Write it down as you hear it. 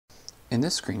In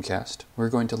this screencast, we're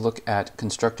going to look at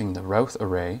constructing the Routh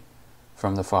array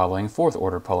from the following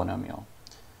fourth-order polynomial.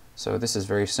 So this is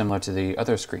very similar to the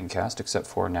other screencast, except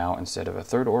for now, instead of a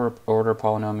third-order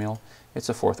polynomial, it's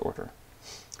a fourth order.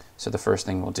 So the first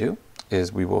thing we'll do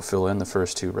is we will fill in the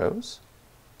first two rows.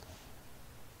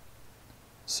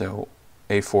 So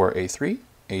A4, A3,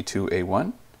 A2,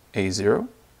 A1, A0,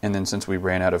 and then since we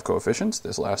ran out of coefficients,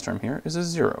 this last term here is a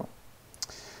 0.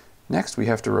 Next, we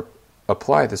have to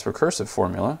apply this recursive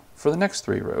formula for the next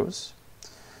three rows.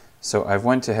 So I've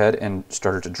went ahead and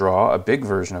started to draw a big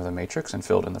version of the matrix and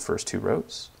filled in the first two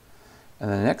rows.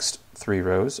 And the next three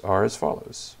rows are as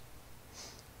follows.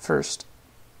 First,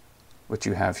 what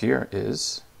you have here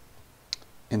is,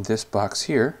 in this box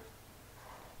here,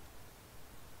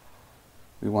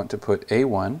 we want to put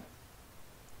A1,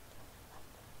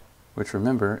 which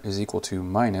remember is equal to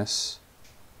minus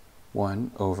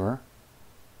 1 over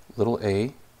little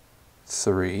a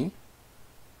 3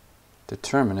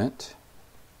 determinant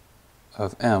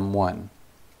of M1.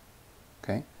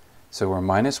 Okay, so we're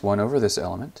minus 1 over this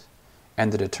element,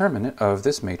 and the determinant of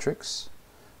this matrix,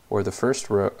 or the first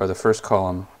row or the first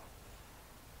column,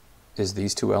 is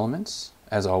these two elements,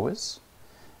 as always,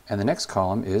 and the next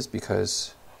column is,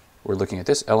 because we're looking at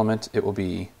this element, it will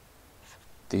be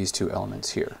these two elements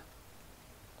here.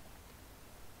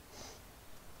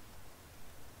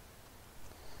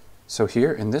 So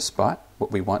here in this spot,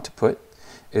 what we want to put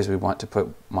is we want to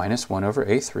put minus 1 over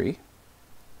A3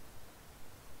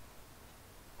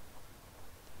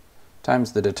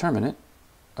 times the determinant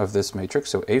of this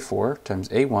matrix, so A4 times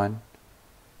A1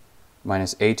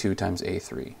 minus A2 times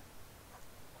A3.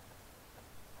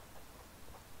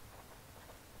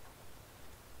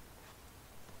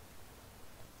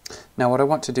 Now what I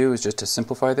want to do is just to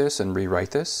simplify this and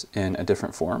rewrite this in a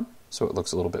different form so it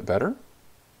looks a little bit better.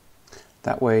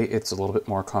 That way it's a little bit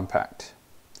more compact.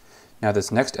 Now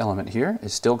this next element here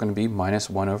is still going to be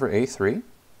minus 1 over A3,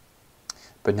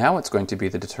 but now it's going to be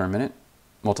the determinant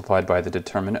multiplied by the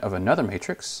determinant of another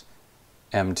matrix,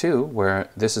 M2,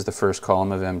 where this is the first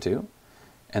column of M2,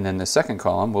 and then the second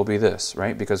column will be this,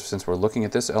 right? Because since we're looking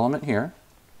at this element here,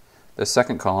 the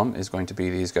second column is going to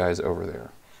be these guys over there.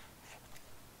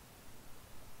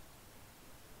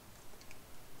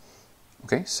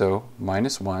 Okay, so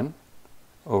minus 1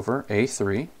 over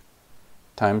A3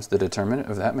 times the determinant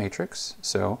of that matrix,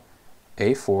 so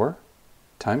A4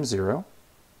 times 0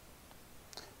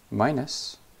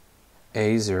 minus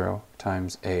A0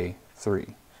 times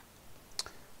A3.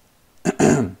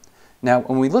 Now,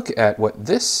 when we look at what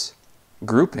this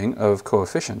grouping of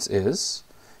coefficients is,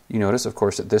 you notice, of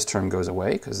course, that this term goes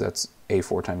away because that's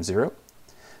A4 times 0.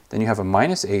 Then you have a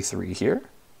minus A3 here,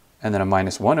 and then a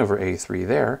minus 1 over A3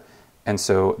 there, and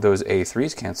so those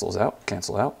A3s cancel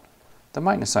out, the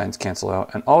minus signs cancel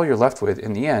out, and all you're left with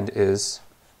in the end is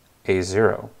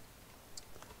A0.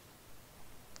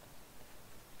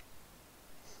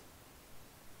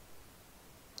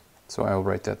 So I will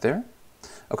write that there.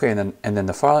 Okay, and then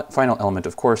the final element,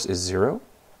 of course, is 0.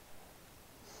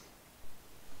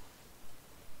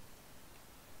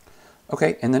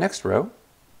 Okay, in the next row,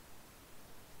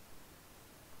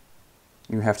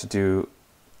 you have to do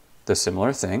the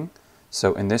similar thing.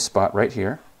 So in this spot right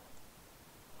here,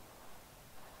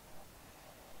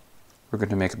 we're going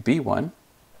to make B1,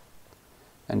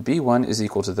 and B1 is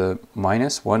equal to the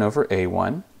minus 1 over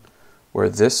A1, where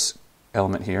this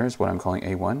element here is what I'm calling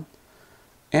A1,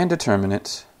 and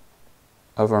determinant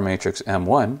of our matrix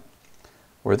M1,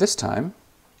 where this time,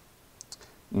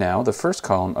 now the first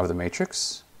column of the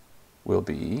matrix will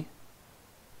be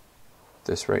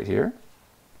this right here,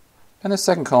 and the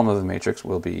second column of the matrix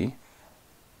will be,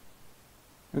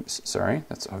 oops, sorry,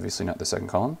 that's obviously not the second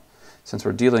column. Since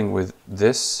we're dealing with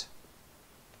this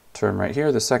term right here,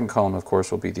 the second column, of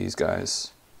course, will be these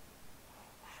guys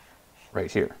right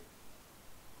here.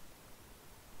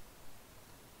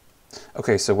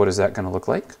 Okay, so what is that going to look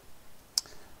like?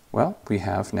 Well, we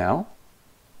have now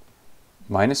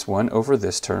minus 1 over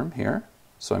this term here.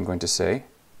 So I'm going to say,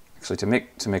 actually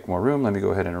to make more room, let me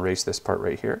go ahead and erase this part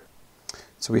right here.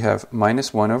 So we have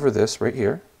minus 1 over this right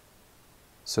here.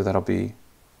 So that'll be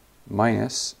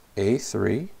minus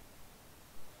A3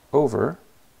 over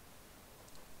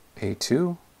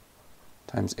A2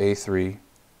 times A3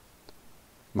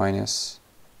 minus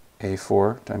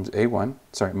A4 times A1,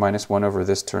 sorry, minus 1 over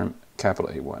this term,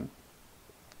 capital A1,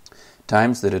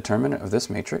 times the determinant of this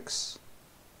matrix,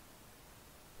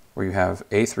 where you have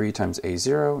A3 times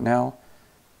A0 now,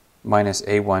 minus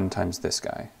A1 times this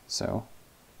guy. So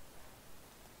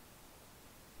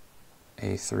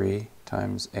A3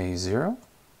 times A0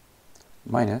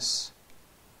 minus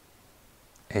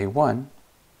A1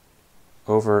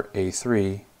 over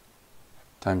A3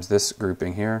 times this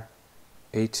grouping here,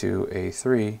 A2,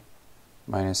 A3,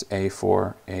 minus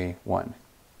A4, A1.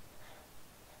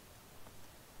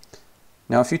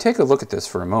 Now if you take a look at this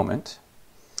for a moment,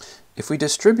 if we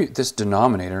distribute this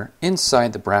denominator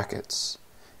inside the brackets,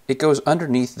 it goes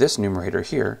underneath this numerator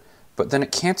here, but then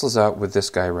it cancels out with this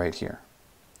guy right here.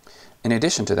 In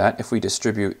addition to that, if we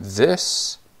distribute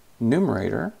this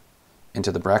numerator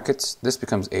into the brackets, this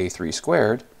becomes A3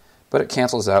 squared, but it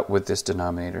cancels out with this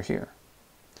denominator here.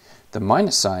 The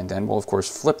minus sign then will of course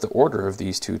flip the order of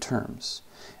these two terms.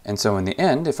 And so in the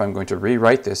end, if I'm going to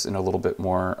rewrite this in a little bit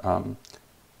more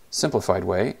simplified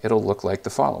way, it'll look like the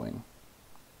following.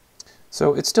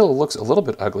 So it still looks a little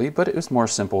bit ugly, but it was more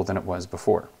simple than it was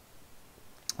before.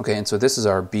 Okay, and so this is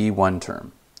our B1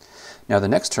 term. Now the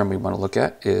next term we want to look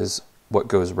at is what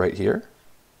goes right here.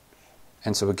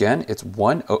 And so again, it's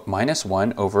minus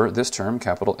 1 over this term,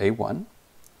 capital A1,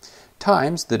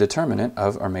 times the determinant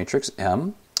of our matrix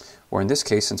M, or in this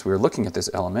case, since we were looking at this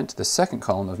element, the second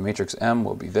column of matrix M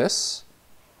will be this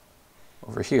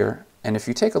over here. And if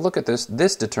you take a look at this,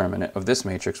 this determinant of this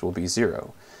matrix will be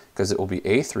 0, because it will be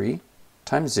A3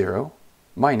 times 0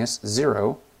 minus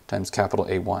 0 times capital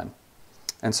A1.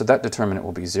 And so that determinant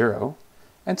will be 0.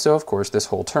 And so, of course, this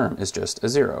whole term is just a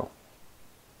 0.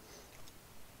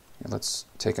 Here, let's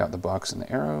take out the box and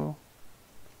the arrow.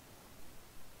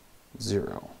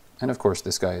 0. And of course,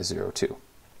 this guy is 0 too.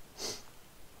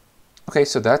 Okay,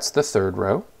 so that's the third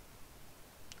row.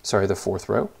 Sorry, the fourth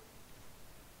row.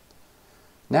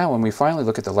 Now, when we finally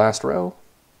look at the last row,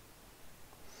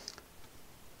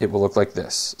 it will look like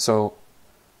this. So,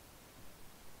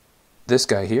 this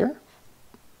guy here,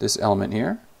 this element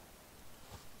here,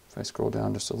 if I scroll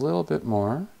down just a little bit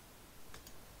more,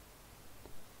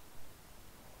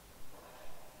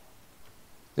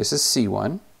 this is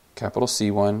C1, capital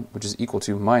C1, which is equal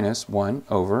to minus 1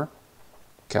 over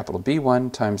capital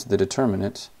B1 times the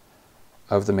determinant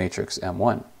of the matrix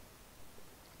M1.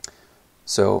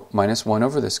 So minus 1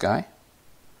 over this guy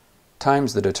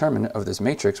times the determinant of this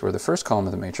matrix, where the first column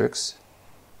of the matrix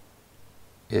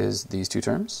is these two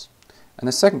terms, and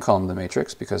the second column of the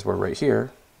matrix, because we're right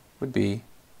here, would be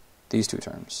these two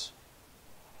terms.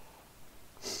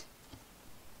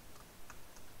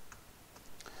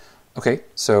 Okay,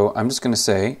 so I'm just going to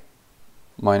say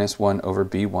minus 1 over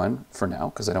B1 for now,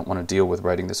 because I don't want to deal with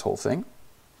writing this whole thing,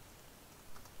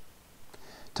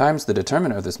 times the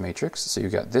determinant of this matrix, so you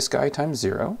got this guy times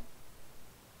 0,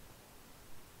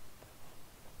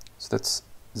 so that's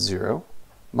 0,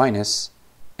 minus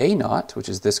A naught, which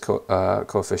is this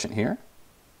coefficient here,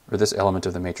 or this element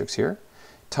of the matrix here,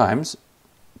 times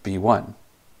B1,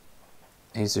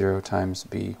 A0 times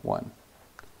B1.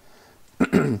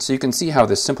 So you can see how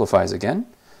this simplifies again.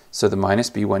 So the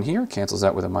minus B1 here cancels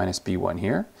out with a minus B1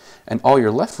 here, and all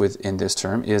you're left with in this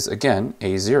term is, again,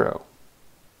 A0.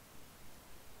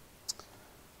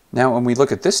 Now when we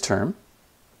look at this term,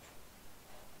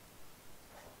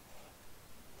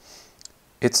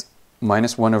 it's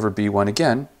minus 1 over B1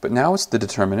 again, but now it's the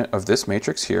determinant of this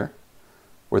matrix here,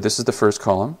 where this is the first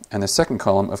column, and the second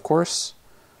column, of course,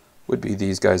 would be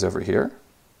these guys over here.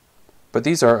 But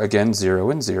these are, again, 0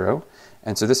 and 0,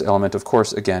 and so this element, of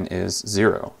course, again, is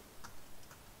 0.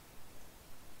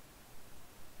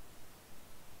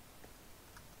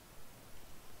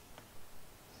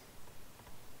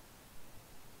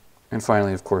 And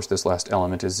finally, of course, this last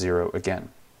element is 0 again.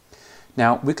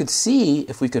 Now, we could see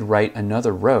if we could write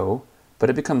another row, but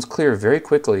it becomes clear very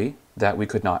quickly that we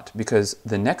could not, because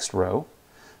the next row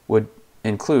would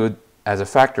include, as a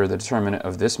factor, the determinant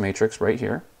of this matrix right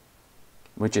here,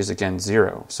 which is, again,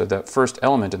 0. So the first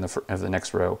element in of the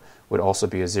next row would also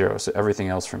be a 0, so everything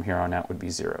else from here on out would be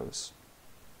zeros.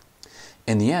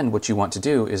 In the end, what you want to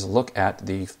do is look at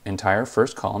the entire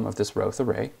first column of this Routh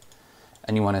array,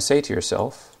 and you want to say to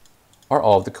yourself, are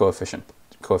all of the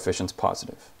coefficients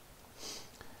positive?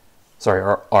 Sorry,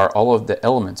 are all of the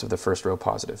elements of the first row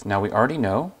positive? Now we already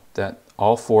know that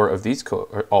all 5 of these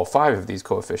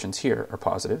coefficients here are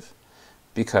positive,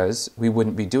 because we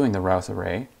wouldn't be doing the Routh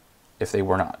array if they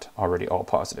were not already all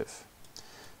positive.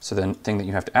 So the thing that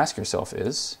you have to ask yourself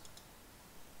is,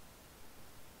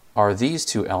 are these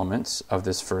two elements of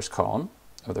this first column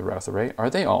of the Routh array, are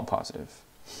they all positive?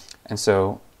 And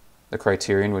so the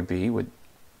criterion would be, would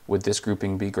this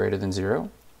grouping be greater than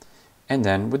 0? And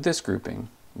then would this grouping,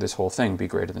 this whole thing, be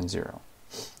greater than 0?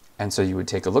 And so you would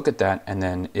take a look at that, and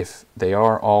then if they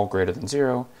are all greater than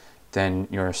 0, then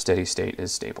your steady state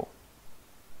is stable.